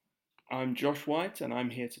I'm Josh White, and I'm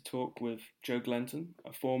here to talk with Joe Glenton,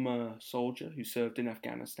 a former soldier who served in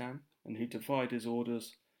Afghanistan and who defied his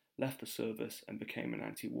orders, left the service, and became an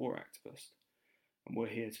anti war activist. And we're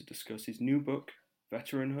here to discuss his new book,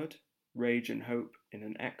 Veteranhood Rage and Hope in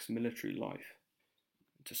an Ex Military Life.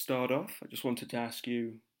 To start off, I just wanted to ask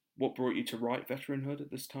you what brought you to write Veteranhood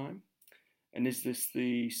at this time? And is this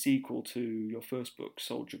the sequel to your first book,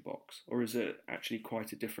 Soldier Box, or is it actually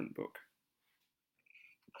quite a different book?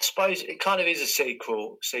 I suppose it kind of is a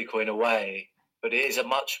sequel in a way, but it is a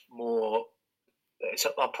much more.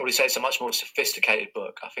 I'd probably say it's a much more sophisticated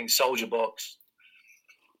book. I think Soldier Box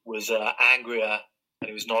was angrier, and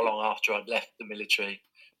it was not long after I'd left the military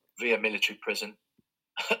via military prison,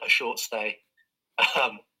 a short stay,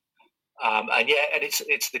 and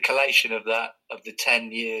it's the collation of the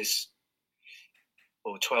 10 years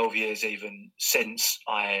or 12 years even since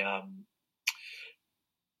I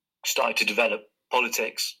started to develop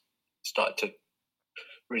politics, started to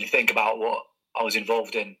really think about what I was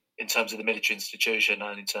involved in terms of the military institution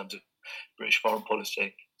and in terms of British foreign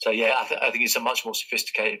policy. So yeah, I think it's a much more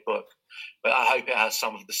sophisticated book, but I hope it has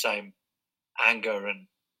some of the same anger and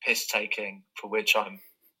piss taking which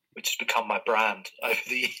has become my brand over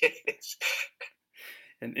the years.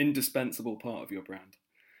 An indispensable part of your brand.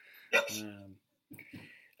 Yes.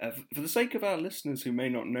 For the sake of our listeners who may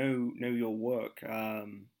not know your work,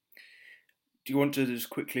 do you want to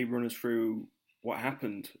just quickly run us through what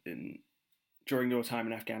happened during your time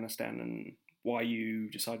in Afghanistan and why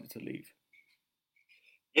you decided to leave?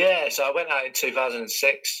 Yeah, so I went out in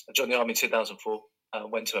 2006. I joined the army in 2004.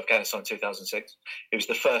 Went to Afghanistan in 2006. It was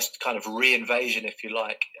the first kind of re-invasion, if you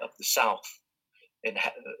like, of the South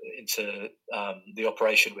into the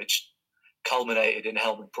operation, which culminated in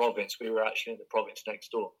Helmand province. We were actually in the province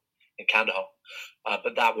next door in Kandahar,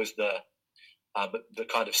 but that was the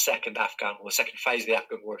kind of second phase of the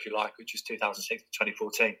Afghan war, if you like, which was 2006 to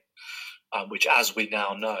 2014, which, as we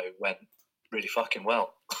now know, went really fucking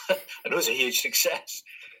well and it was a huge success.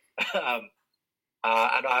 And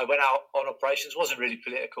I went out on operations. It wasn't really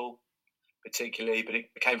political particularly, but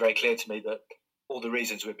it became very clear to me that all the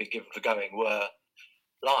reasons we'd been given for going were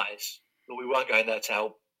lies. But we weren't going there to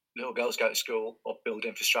help little girls go to school or build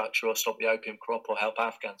infrastructure or stop the opium crop or help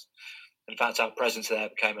Afghans. In fact, our presence there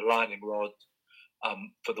became a lightning rod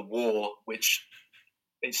for the war, which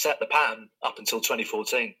it set the pattern up until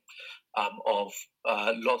 2014 of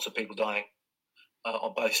lots of people dying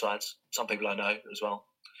on both sides. Some people I know as well.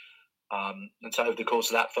 And so over the course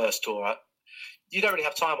of that first tour, you don't really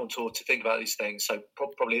have time on tour to think about these things. So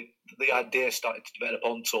probably the idea started to develop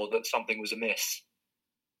on tour that something was amiss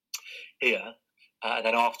here. And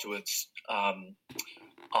then afterwards,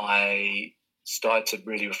 I started to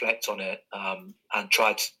really reflect on it and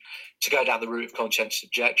tried to go down the route of conscientious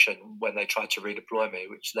objection when they tried to redeploy me,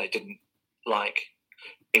 which they didn't like,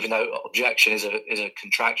 even though objection is a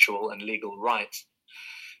contractual and legal right.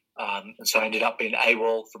 And so I ended up being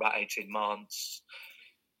AWOL for about 18 months.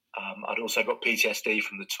 I'd also got PTSD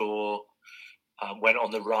from the tour, went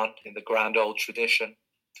on the run in the grand old tradition,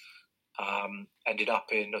 ended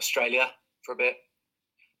up in Australia for a bit,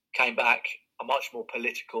 came back a much more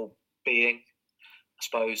political being, I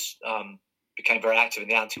suppose, became very active in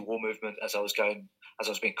the anti-war movement as I was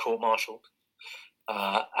being court-martialed,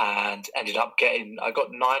 and ended up I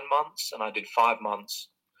got 9 months and I did 5 months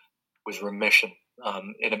with remission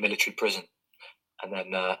in a military prison. And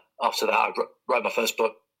then after that, I wrote my first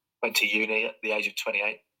book, went to uni at the age of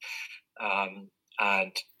 28,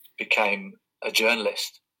 and became a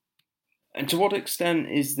journalist. And to what extent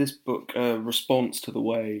is this book a response to the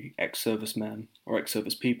way ex-servicemen, or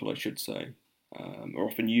ex-service people, I should say, are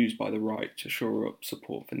often used by the right to shore up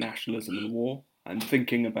support for nationalism and war? And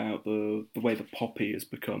thinking about the way the poppy has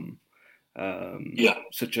become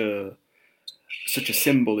such a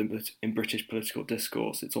symbol in British political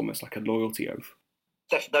discourse, it's almost like a loyalty oath.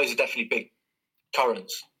 Those are definitely big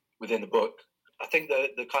currents within the book. I think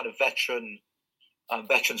the kind of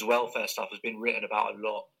veterans welfare stuff has been written about a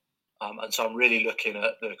lot. And so I'm really looking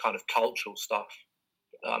at the kind of cultural stuff.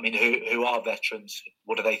 I mean, who are veterans?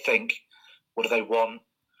 What do they think? What do they want?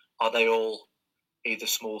 Are they all either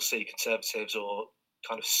small C conservatives or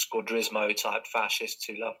kind of squadrismo type fascists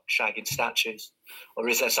who love shagging statues? Or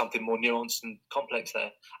is there something more nuanced and complex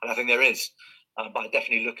there? And I think there is. But I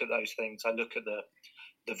definitely look at those things. I look at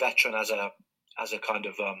the veteran as a kind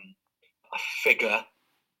of a figure,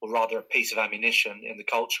 or rather a piece of ammunition in the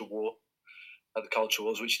culture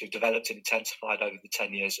wars, which have developed and intensified over the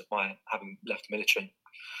 10 years of my having left the military.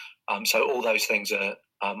 So all those things are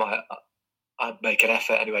I make an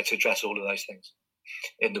effort anyway to address all of those things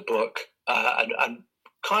in the book, and I'm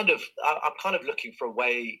kind of looking for a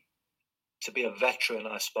way to be a veteran,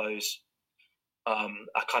 I suppose, a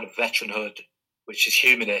kind of veteranhood, which is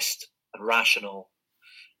humanist and rational,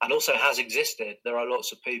 and also has existed. There are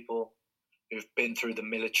lots of people who've been through the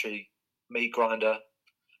military meat grinder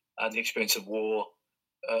and the experience of war,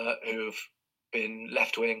 who've been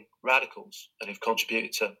left-wing radicals and who've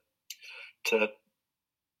contributed to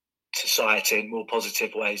society in more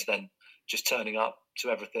positive ways than just turning up to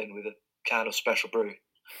everything with a can of special brew,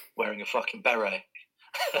 wearing a fucking beret.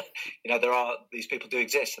 These people do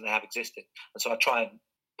exist, and they have existed. And so I try and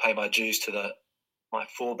pay my dues to my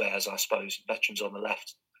forebears, I suppose, veterans on the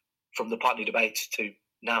left, from the Putney debate to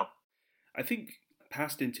now. I think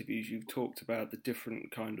past interviews you've talked about the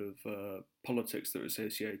different kind of politics that are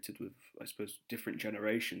associated with, I suppose, different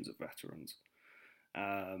generations of veterans.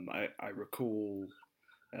 I recall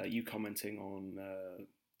you commenting on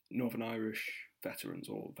Northern Irish veterans,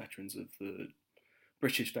 or veterans of the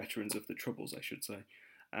British veterans of the Troubles, I should say,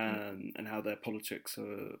 and how their politics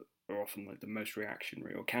are often like the most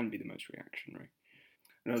reactionary, or can be the most reactionary.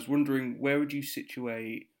 And I was wondering, where would you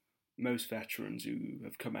situate most veterans who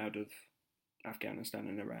have come out of Afghanistan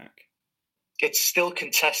and Iraq? It's still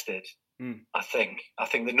contested, I think. I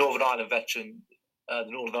think the Northern Ireland veteran, the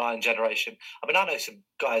Northern Ireland generation. I mean, I know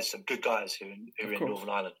some good guys who are in Northern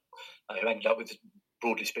Ireland, who ended up with,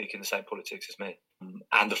 broadly speaking, the same politics as me.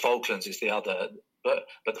 And the Falklands is the other. But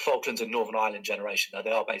the Falklands and Northern Ireland generation,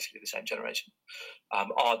 they are basically the same generation,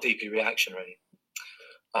 are deeply reactionary.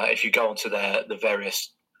 If you go onto the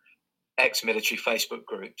various ex-military Facebook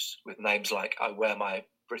groups with names like "I wear my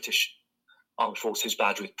British Armed Forces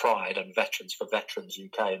badge with pride" and "Veterans for Veterans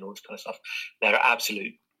UK" and all this kind of stuff, they're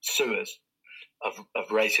absolute sewers of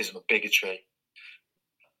racism, of bigotry.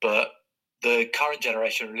 But the current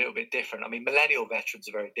generation are a little bit different. I mean, millennial veterans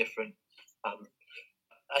are very different.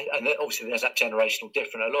 And obviously there's that generational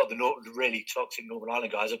difference. A lot of the really toxic Northern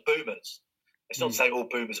Ireland guys are boomers. It's not to say all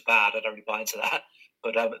boomers are bad. I don't really buy into that.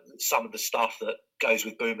 But some of the stuff that goes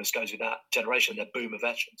with boomers goes with that generation. They're boomer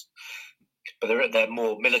veterans. But they're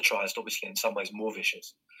more militarised, obviously, in some ways more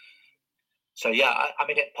vicious. So, yeah, I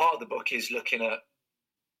mean, part of the book is looking at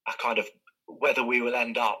a kind of whether we will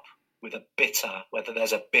end up with whether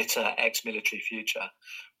there's a bitter ex-military future,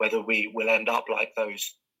 whether we will end up like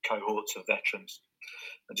those cohorts of veterans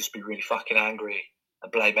and just be really fucking angry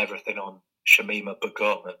and blame everything on Shamima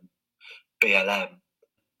Begum and BLM.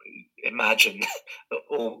 Imagine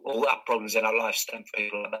all our problems in our life stem from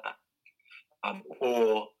people like that.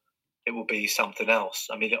 Or it will be something else.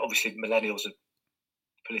 I mean, obviously, millennials are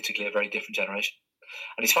politically a very different generation.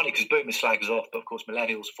 And it's funny because boomers slag us off, but of course,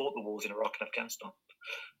 millennials fought the wars in Iraq and Afghanistan.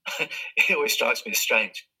 It always strikes me as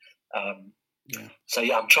strange. So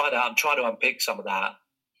yeah, I'm trying to unpick some of that.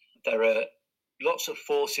 There are lots of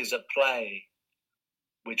forces at play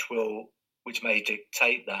which may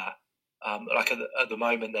dictate that. Like at the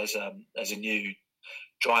moment, there's a new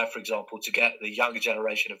drive, for example, to get the younger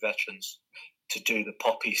generation of veterans to do the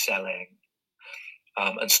poppy selling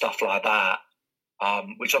and stuff like that,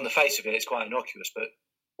 which on the face of it is quite innocuous. But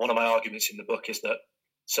one of my arguments in the book is that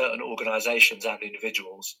certain organisations and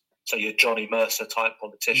individuals, so your Johnny Mercer type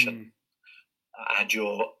politician and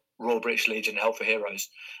your Royal British Legion Health for Heroes,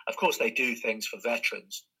 of course they do things for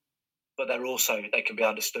veterans, but they can be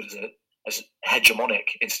understood as hegemonic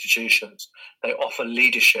institutions. They offer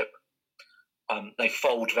leadership. They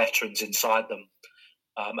fold veterans inside them.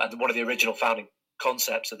 And one of the original founding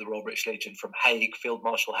concepts of the Royal British Legion from Haig, Field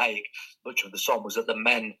Marshal Haig, Butcher of the Somme, was that the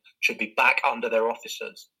men should be back under their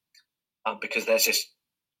officers, because there's this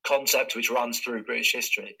concept which runs through British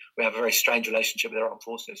history. We have a very strange relationship with our armed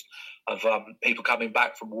forces of people coming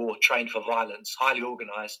back from war trained for violence, highly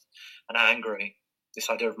organised and angry. This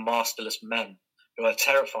idea of masterless men who are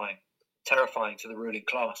terrifying to the ruling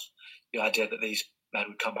class. The idea that these men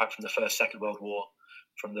would come back from the First, Second World War,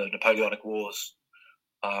 from the Napoleonic Wars,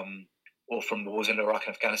 or from wars in Iraq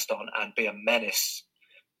and Afghanistan, and be a menace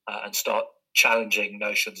and start challenging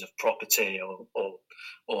notions of property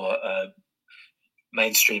or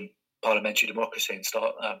mainstream parliamentary democracy, and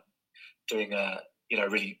start doing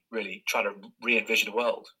really trying to re-envision a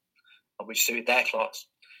world which suited their class.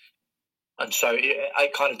 And so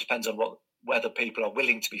it kind of depends on whether people are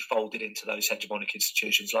willing to be folded into those hegemonic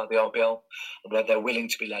institutions like the RBL, and whether they're willing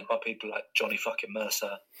to be led by people like Johnny fucking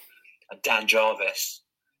Mercer and Dan Jarvis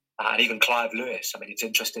and even Clive Lewis. I mean, it's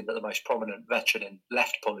interesting that the most prominent veteran in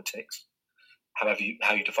left politics, how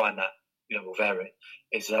you define that, will vary,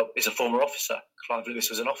 is a former officer. Clive Lewis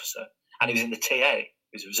was an officer, and he was in the TA.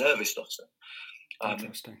 He was a reservist officer.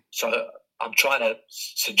 Interesting. So I'm trying to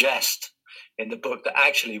suggest in the book that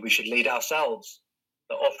actually we should lead ourselves.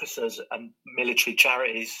 The officers and military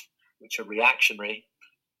charities, which are reactionary,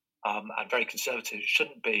 and very conservative,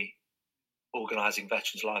 shouldn't be organising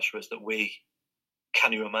veterans' lives for us that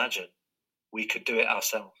can you imagine? We could do it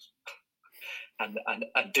ourselves and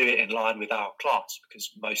do it in line with our class, because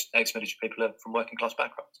most ex-military people are from working class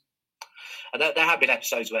backgrounds. And there have been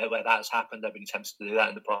episodes where that has happened. There have been attempts to do that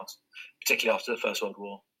in the past, particularly after the First World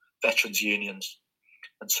War, veterans' unions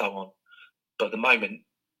and so on. But at the moment,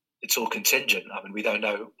 it's all contingent. I mean, we don't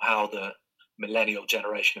know how the millennial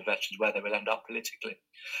generation of veterans, where they will end up politically.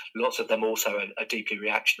 Lots of them also are deeply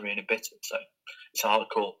reactionary and embittered, so it's a hard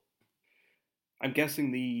call. I'm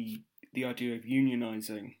guessing the idea of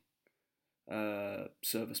unionising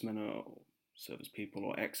servicemen or service people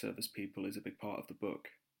or ex-service people is a big part of the book.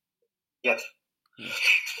 Yes. Yeah.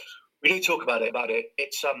 We do talk about it.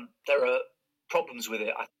 It's there are problems with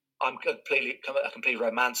it. I'm completely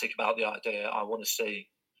romantic about the idea. I want to see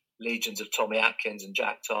legions of Tommy Atkins and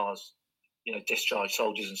Jack Tars, discharged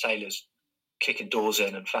soldiers and sailors kicking doors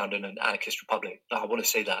in and founding an anarchist republic. I want to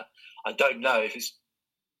see that. I don't know if it's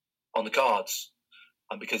on the cards,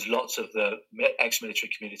 because lots of the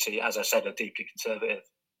ex-military community, as I said, are deeply conservative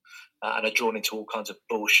and are drawn into all kinds of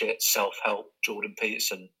bullshit, self-help, Jordan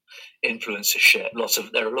Peterson influencer shit.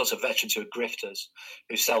 There are lots of veterans who are grifters,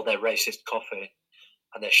 who sell their racist coffee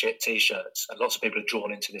and their shit T-shirts, and lots of people are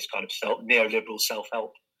drawn into this kind of neoliberal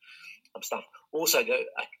self-help stuff. Also,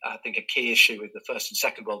 I think a key issue with the First and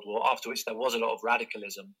Second World War, after which there was a lot of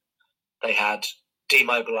radicalism, they had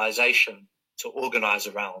demobilisation to organise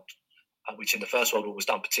around, which in the First World War was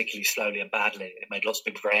done particularly slowly and badly. It made lots of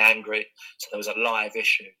people very angry, so there was a live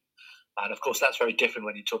issue. And of course, that's very different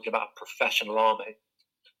when you're talking about a professional army,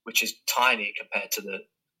 which is tiny compared to the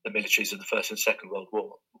militaries of the First and Second World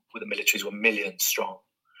War, where the militaries were millions strong.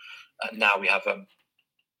 And now we have an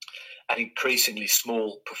increasingly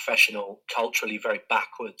small, professional, culturally very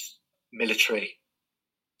backwards military,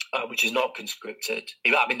 which is not conscripted.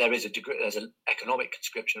 I mean, there's an economic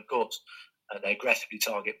conscription, of course, and they aggressively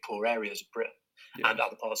target poor areas of Britain and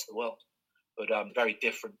other parts of the world, but very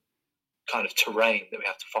different kind of terrain that we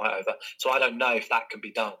have to fight over. So I don't know if that can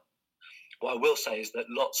be done. What I will say is that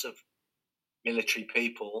lots of military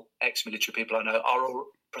people, ex-military people I know, are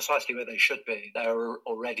precisely where they should be. They are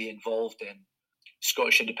already involved in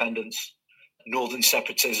Scottish independence, northern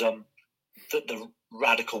separatism, the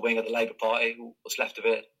radical wing of the Labour Party, what's left of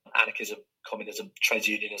it, anarchism, communism, trades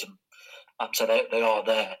unionism. So they are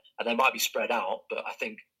there, and they might be spread out, but I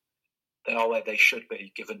think they are where they should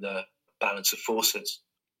be, given the balance of forces.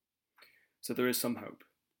 So there is some hope.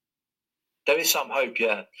 There is some hope,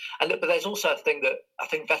 yeah. But there's also a thing that I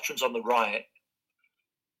think veterans on the right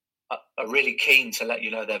are really keen to let you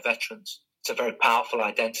know they're veterans. It's a very powerful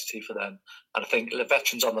identity for them. And I think the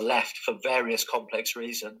veterans on the left, for various complex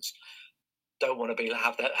reasons, don't want to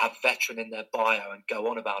have veteran in their bio and go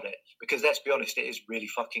on about it. Because let's be honest, it is really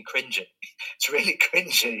fucking cringy. It's really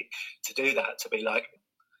cringy to do that, to be like,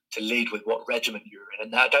 to lead with what regiment you're in.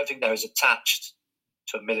 And I don't think they're as attached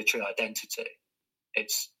to a military identity.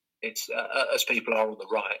 It's as people are on the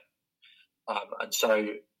right. And so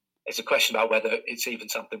it's a question about whether it's even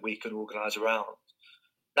something we can organise around.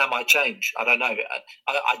 That might change. I don't know.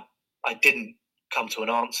 I didn't come to an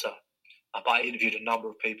answer, but I interviewed a number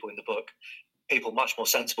of people in the book, people much more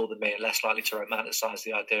sensible than me and less likely to romanticise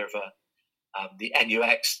the idea of the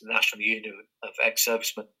NUX, the National Union of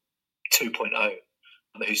Ex-Servicemen 2.0,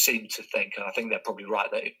 who seem to think, and I think they're probably right,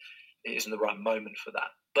 that it isn't the right moment for that.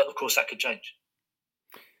 But of course, that could change.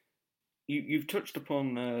 You've touched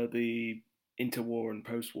upon the interwar and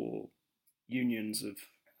post-war unions of,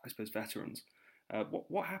 I suppose, veterans.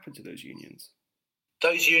 What happened to those unions?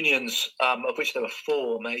 Those unions, of which there were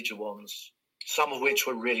four major ones, some of which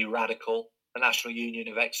were really radical. The National Union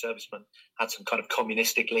of Ex-Servicemen had some kind of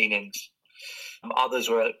communistic leanings. Others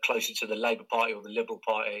were closer to the Labour Party or the Liberal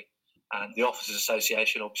Party. And the Officers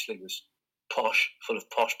Association obviously was posh, full of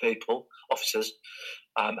posh people, officers.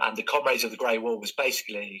 And the Comrades of the Grey Wall was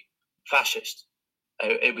basically fascist.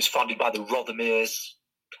 It was funded by the Rothermeres,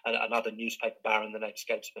 another newspaper baron, the name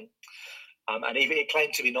escapes me. And even it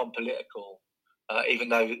claimed to be non-political, even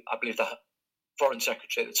though I believe the Foreign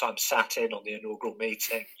Secretary at the time sat in on the inaugural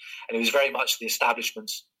meeting, and it was very much the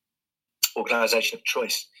establishment's organisation of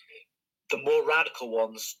choice. The more radical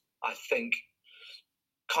ones, I think,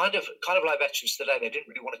 kind of like veterans today, they didn't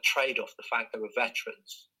really want to trade off the fact they were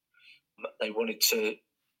veterans. They wanted to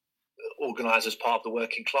organise as part of the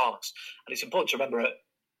working class. And it's important to remember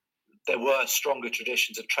there were stronger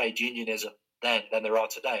traditions of trade unionism then than there are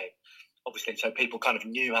today. Obviously, so people kind of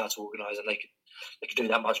knew how to organise, and they could do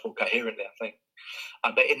that much more coherently, I think.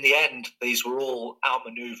 But in the end, these were all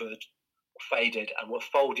outmanoeuvred, faded, and were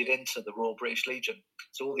folded into the Royal British Legion.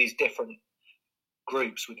 So all these different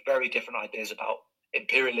groups with very different ideas about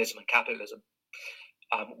imperialism and capitalism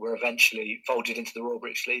were eventually folded into the Royal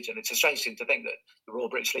British Legion. It's a strange thing to think that the Royal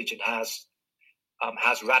British Legion has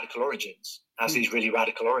radical origins, has these really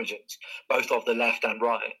radical origins, both of the left and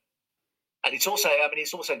right. And it's also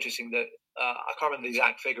interesting that I can't remember the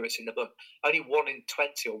exact figure, it's in the book, only 1 in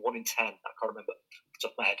 20 or 1 in 10, I can't remember off the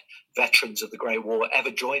top of my head, veterans of the Great War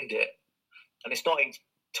ever joined it. And it's not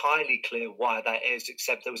entirely clear why that is,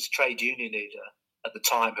 except there was a trade union leader at the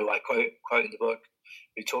time who I quote in the book,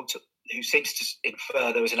 who seems to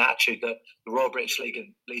infer there was an attitude that the Royal British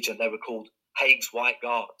Legion, they were called Haig's White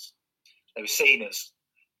Guards. They were seen as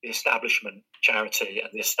the establishment charity and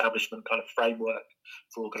the establishment kind of framework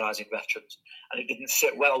for organising veterans. And it didn't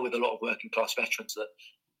sit well with a lot of working class veterans that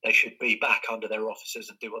they should be back under their officers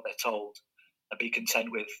and do what they're told and be content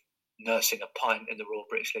with nursing a pint in the Royal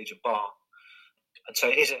British Legion bar. And so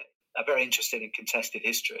it is a very interesting and contested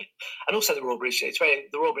history. And also the Royal British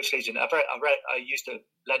Legion, I used to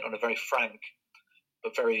lend on a very frank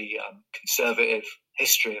but very conservative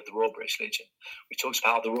history of the Royal British Legion, which talks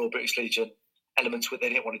about how the Royal British Legion elements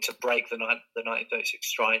within it wanted to break the 1936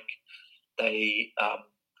 strike. They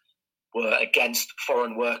were against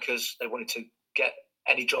foreign workers. They wanted to get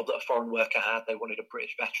any job that a foreign worker had. They wanted a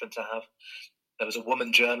British veteran to have. There was a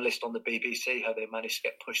woman journalist on the BBC who they managed to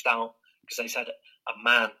get pushed out because they said a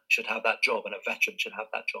man should have that job and a veteran should have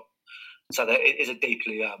that job. So it is a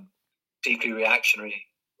deeply reactionary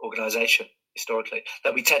organisation historically.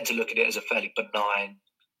 That we tend to look at it as a fairly benign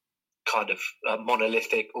kind of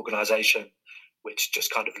monolithic organisation which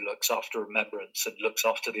just kind of looks after remembrance and looks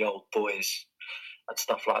after the old boys and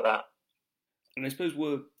stuff like that. And I suppose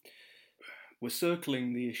we're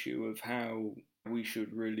circling the issue of how we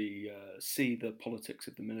should really see the politics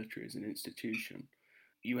of the military as an institution.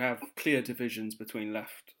 You have clear divisions between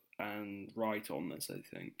left and right on this, I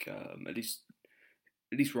think, at least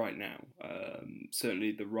right now.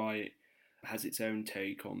 Certainly the right has its own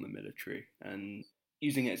take on the military and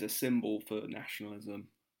using it as a symbol for nationalism.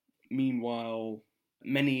 Meanwhile,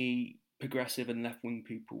 many progressive and left-wing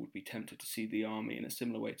people would be tempted to see the army in a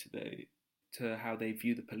similar way to how they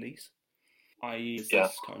view the police, i.e. as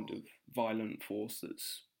this kind of violent force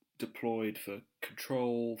that's deployed for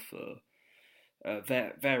control, for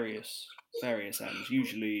various ends,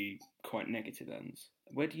 usually quite negative ends.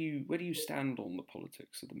 Where do you stand on the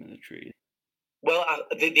politics of the military? Well,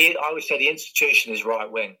 I would say the institution is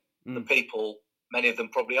right-wing. The people, many of them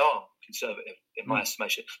probably are conservative in my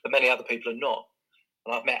estimation, but many other people are not.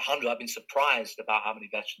 And I've been surprised about how many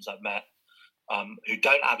veterans I've met who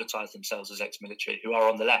don't advertise themselves as ex-military, who are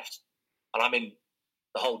on the left. And I mean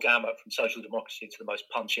the whole gamut from social democracy to the most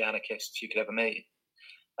punchy anarchists you could ever meet.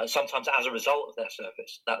 And sometimes as a result of their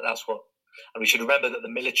service, that's what. And we should remember that the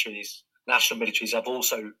national militaries, have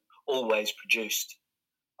also always produced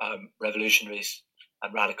revolutionaries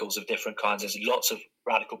and radicals of different kinds. There's lots of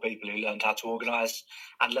radical people who learned how to organise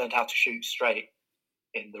and learned how to shoot straight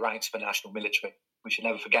in the ranks of the national military. We should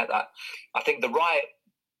never forget that. I think the right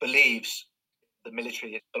believes the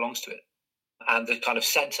military belongs to it. And the kind of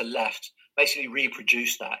centre-left basically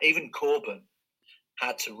reproduced that. Even Corbyn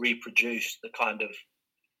had to reproduce the kind of,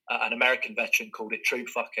 an American veteran called it troop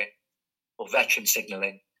fucking or veteran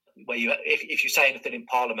signalling, where if you say anything in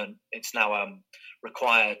Parliament, it's now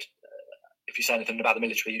required. If you say anything about the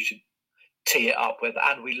military, you should tee it up with,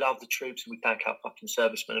 and we love the troops and we thank our fucking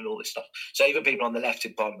servicemen and all this stuff. So even people on the left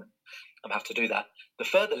in Parliament have to do that. The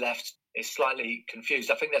further left is slightly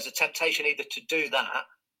confused. I think there's a temptation either to do that,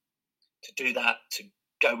 to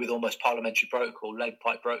go with almost parliamentary protocol, lead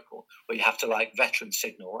pipe protocol, where you have to like veteran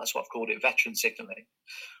signal. That's what I've called it, veteran signalling.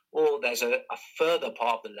 Or there's a further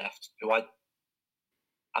part of the left who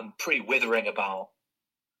I'm pretty withering about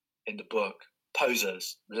in the book,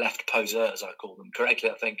 posers, left posers, I call them correctly,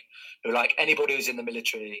 I think, who like anybody who's in the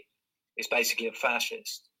military is basically a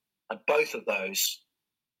fascist. And both of those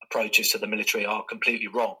approaches to the military are completely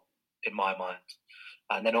wrong in my mind.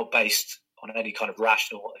 And they're not based on any kind of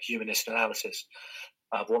rational humanist analysis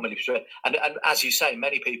of what military is. And as you say,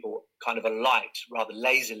 many people kind of alight rather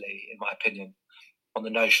lazily, in my opinion, on the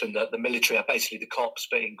notion that the military are basically the cops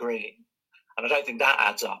but in green. And I don't think that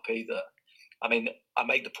adds up either. I mean, I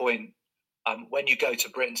make the point, when you go to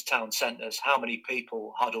Britain's town centres, how many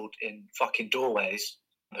people huddled in fucking doorways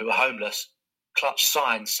who are homeless clutch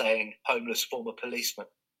signs saying homeless former policeman?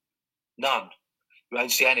 None. You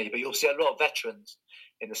won't see any, but you'll see a lot of veterans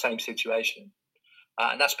in the same situation.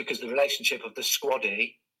 And that's because the relationship of the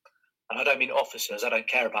squaddy, and I don't mean officers, I don't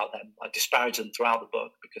care about them. I disparage them throughout the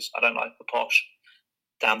book because I don't like the posh.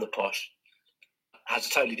 Damn the posh. has a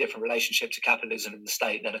totally different relationship to capitalism in the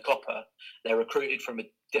state than a copper. They're recruited from a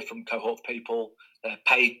different cohort of people. They're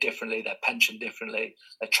paid differently. They're pensioned differently.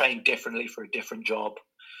 They're trained differently for a different job.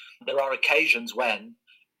 There are occasions when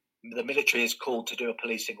the military is called to do a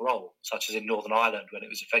policing role, such as in Northern Ireland when it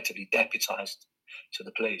was effectively deputised to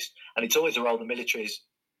the police. And it's always a role the military is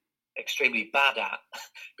extremely bad at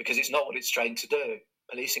because it's not what it's trained to do.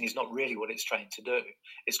 Policing is not really what it's trained to do.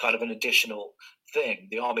 It's kind of an additional thing.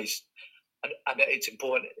 The army's, and it's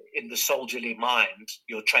important, in the soldierly mind,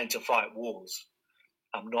 you're trained to fight wars,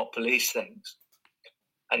 not police things.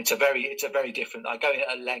 And it's a very different. I go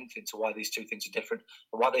at length into why these two things are different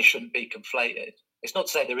and why they shouldn't be conflated. It's not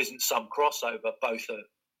to say there isn't some crossover. Both are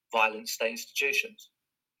violent state institutions.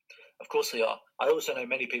 Of course they are. I also know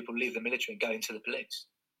many people leave the military and go into the police.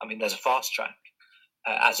 I mean, there's a fast track,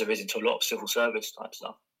 as there is into a lot of civil service type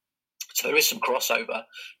stuff. So there is some crossover.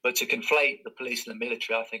 But to conflate the police and the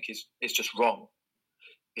military, I think, is just wrong.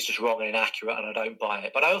 It's just wrong and inaccurate, and I don't buy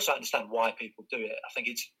it. But I also understand why people do it. I think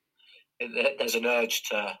there's an urge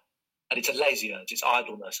to, and it's a lazy urge, it's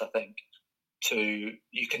idleness, I think,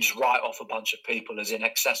 you can just write off a bunch of people as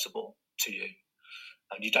inaccessible to you,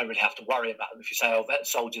 and you don't really have to worry about them. If you say, vet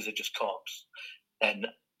soldiers are just cops, then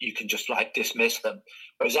you can just dismiss them.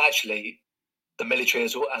 Whereas actually, the military,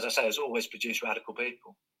 as I say, has always produced radical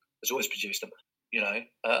people, has always produced them, and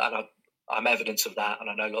I'm evidence of that, and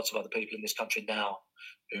I know lots of other people in this country now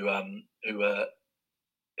who learned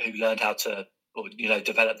how to,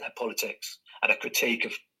 develop their politics and a critique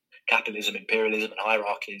of capitalism, imperialism, and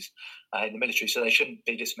hierarchies in the military. So they shouldn't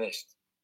be dismissed.